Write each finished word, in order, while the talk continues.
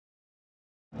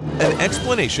an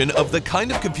explanation of the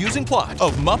kind of confusing plot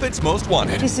of Muppets Most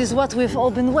Wanted. This is what we've all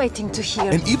been waiting to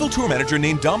hear. An evil tour manager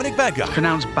named Dominic bad guy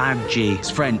Pronounced bad G. It's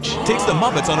French. takes the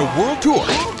Muppets on a world tour,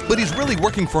 but he's really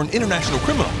working for an international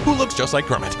criminal who looks just like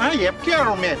Kermit. I am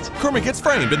Kermit. Kermit gets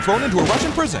framed and thrown into a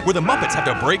Russian prison where the Muppets have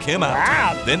to break him out.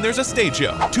 Wow. Then there's a stage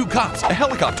show, 2 cops, a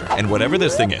helicopter, and whatever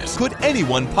this thing is. Could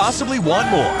anyone possibly want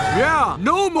more? Yeah,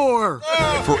 no more!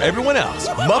 For everyone else,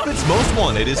 Muppets Most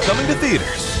Wanted is coming to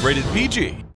theaters. Rated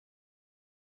PG.